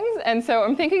mermaid things. And so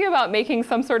I'm thinking about making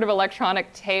some sort of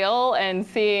electronic tail and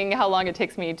seeing how long it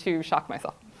takes me to shock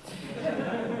myself.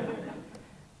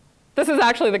 This is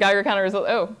actually the Geiger counter result.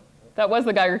 Oh, that was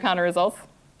the Geiger counter results.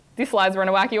 These slides were in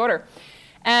a wacky order.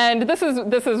 And this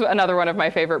is another one of my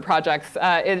favorite projects.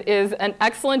 It is an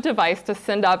excellent device to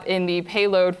send up in the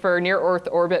payload for near-Earth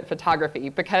orbit photography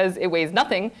because it weighs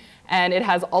nothing and it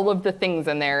has all of the things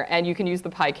in there. And you can use the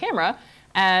Pi camera,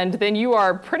 and then you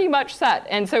are pretty much set.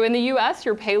 And so in the US,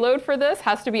 your payload for this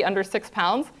has to be under 6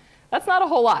 pounds. That's not a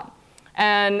whole lot.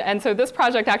 And so this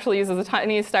project actually uses a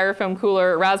tiny styrofoam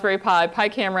cooler, Raspberry Pi, Pi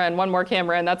camera, and one more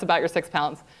camera, and that's about your 6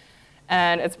 pounds.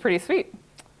 And it's pretty sweet.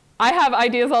 I have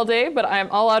ideas all day, but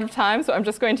I'm all out of time, so I'm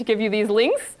just going to give you these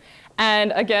links.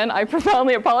 And again, I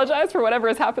profoundly apologize for whatever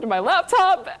has happened to my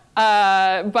laptop.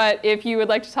 But if you would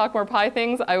like to talk more Pi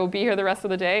things, I will be here the rest of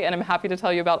the day, and I'm happy to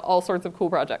tell you about all sorts of cool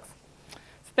projects.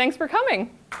 So thanks for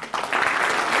coming.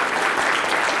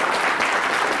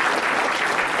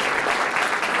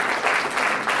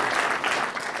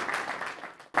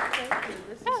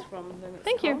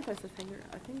 Thank you. I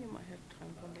think you might have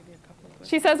time for maybe a couple of questions.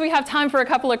 She says we have time for a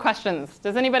couple of questions.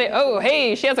 Does anybody? Oh,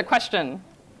 hey, she has a question.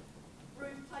 Ruth,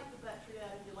 take the battery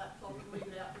out of your laptop and leave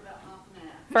it out for about half an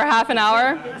hour. For half an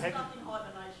hour? It's stuck in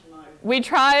hibernation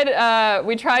mode.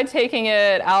 We tried taking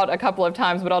it out a couple of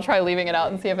times, but I'll try leaving it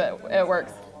out and see if it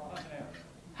works.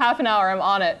 Half an hour, I'm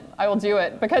on it. I will do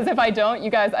it. Because if I don't, you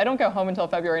guys, I don't go home until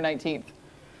February 19th.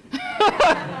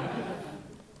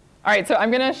 All right, so I'm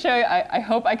going to show you, I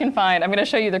hope I can find, I'm going to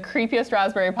show you the creepiest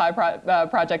Raspberry Pi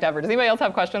project ever. Does anybody else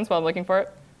have questions while I'm looking for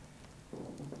it?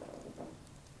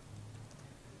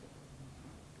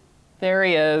 There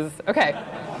he is. OK.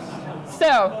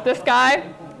 So this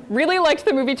guy really liked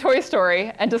the movie Toy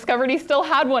Story and discovered he still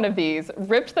had one of these,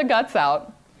 ripped the guts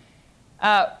out.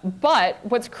 But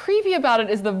what's creepy about it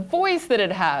is the voice that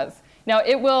it has. Now,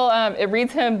 it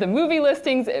reads him the movie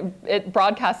listings. It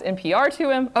broadcasts NPR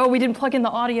to him. Oh, we didn't plug in the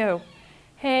audio.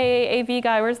 Hey, AV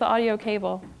guy, where's the audio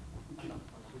cable?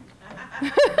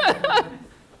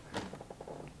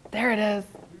 There it is.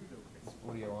 It's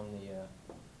audio on the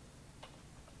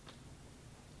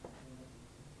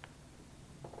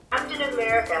Captain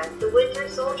America, the Winter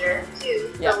Soldier,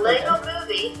 2, Yeah, the Lego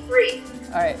Movie, 3,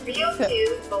 All right. Video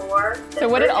 2, 4, So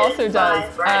what it also does,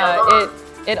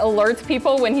 it alerts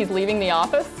people when he's leaving the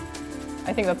office.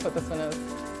 I think that's what this one is.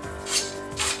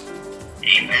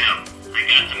 Hey pal, I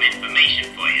got some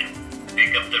information for you.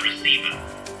 Pick up the receiver.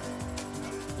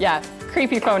 Yeah,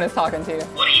 creepy phone is talking to you.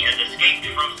 Woody has escaped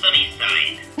from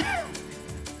Sunnyside.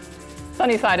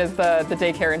 Sunnyside is the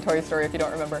daycare in Toy Story, if you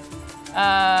don't remember.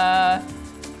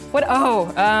 What? Oh,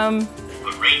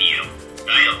 For radio,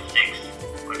 dial 6.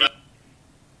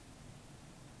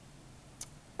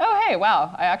 Oh, hey,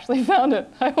 wow, I actually found it.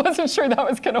 I wasn't sure that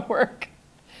was going to work.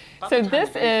 So this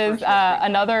is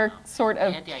another sort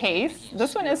of case.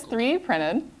 This one is 3D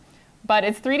printed, but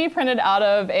it's 3D printed out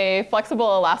of a flexible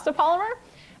elastopolymer.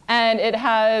 And it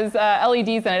has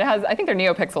LEDs in it. It has, I think they're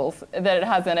neopixels that it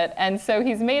has in it. And so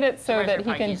he's made it so that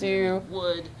he can do,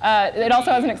 it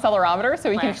also has an accelerometer, so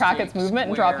he can track its movement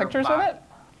and draw pictures with it.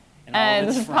 And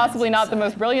this is possibly not the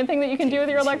most brilliant thing that you can do with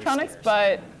your electronics,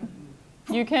 but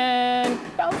you can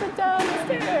bounce it down the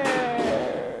stairs.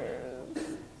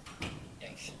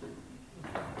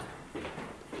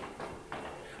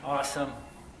 Awesome.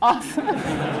 Awesome.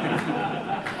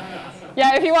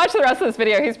 Yeah, if you watch the rest of this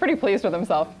video, he's pretty pleased with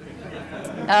himself.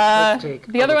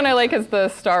 The other one I like is the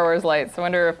Star Wars lights. I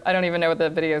wonder if, I don't even know what the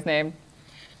video's named.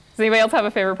 Does anybody else have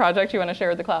a favorite project you want to share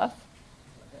with the class?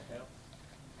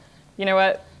 You know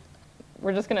what?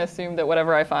 We're just going to assume that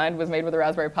whatever I find was made with a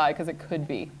Raspberry Pi, because it could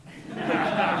be. Boom!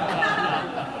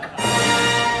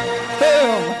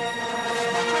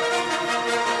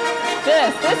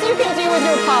 This you can do with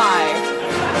your Pi.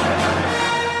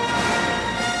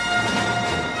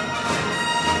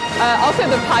 Also,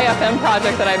 the Pi-FM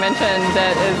project that I mentioned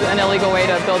that is an illegal way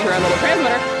to build your own little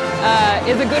transmitter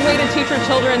is a good way to teach your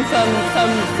children some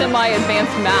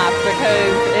semi-advanced math,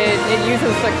 because it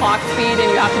uses the clock speed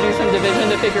and you have to do some division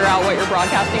to figure out what you're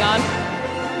broadcasting on.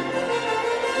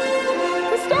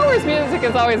 The Star Wars music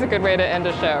is always a good way to end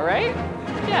a show, right?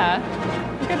 Yeah,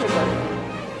 I'm good with this.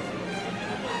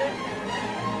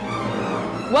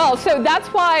 Well, so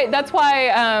that's why the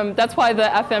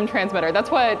FM transmitter. That's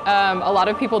what a lot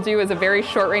of people do, is a very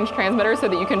short-range transmitter, so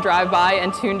that you can drive by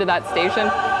and tune to that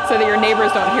station, so that your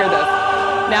neighbors don't hear this.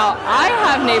 Now, I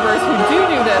have neighbors who do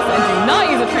this and do not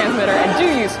use a transmitter and do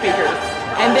use speakers,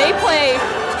 and they play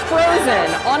Frozen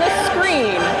on a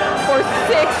screen for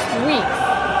 6 weeks.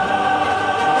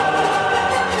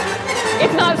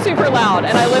 It's not super loud,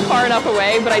 and I live far enough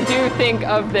away, but I do think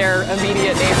of their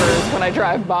immediate neighbors when I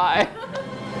drive by.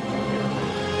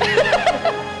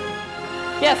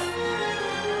 Yes.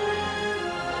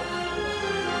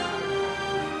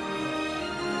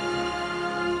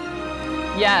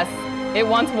 Yes, it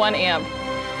wants 1 amp,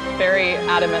 very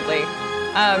adamantly.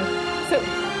 So,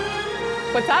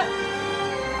 what's that?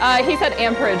 He said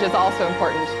amperage is also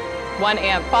important. 1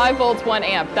 amp, 5 volts, 1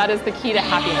 amp. That is the key to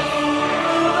happiness.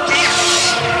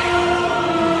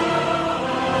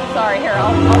 Sorry, here,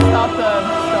 I'll stop the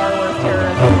Star Wars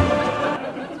terrorism.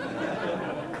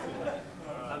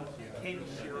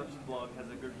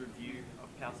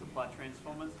 Power supply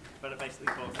transformers, but it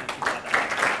basically boils down to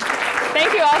that.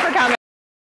 Thank you all for coming.